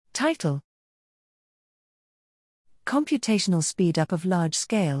Title: Computational Speed-up of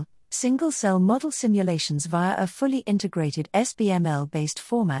Large-Scale, Single-Cell Model Simulations via a Fully Integrated SBML-Based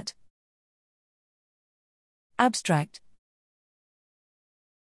Format. Abstract: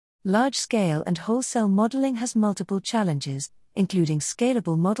 Large-scale and whole-cell modeling has multiple challenges, including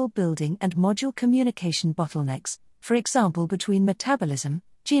scalable model building and module communication bottlenecks, for example between metabolism,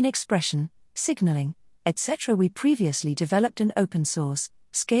 gene expression, signaling, etc. We previously developed an open-source,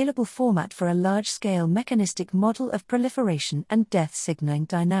 scalable format for a large-scale mechanistic model of proliferation and death signaling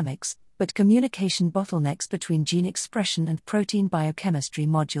dynamics, but communication bottlenecks between gene expression and protein biochemistry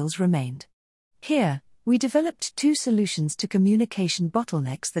modules remained. Here, we developed two solutions to communication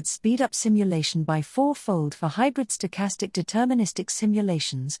bottlenecks that speed up simulation by 4-fold for hybrid stochastic deterministic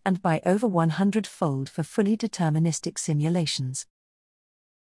simulations and by over 100-fold for fully deterministic simulations.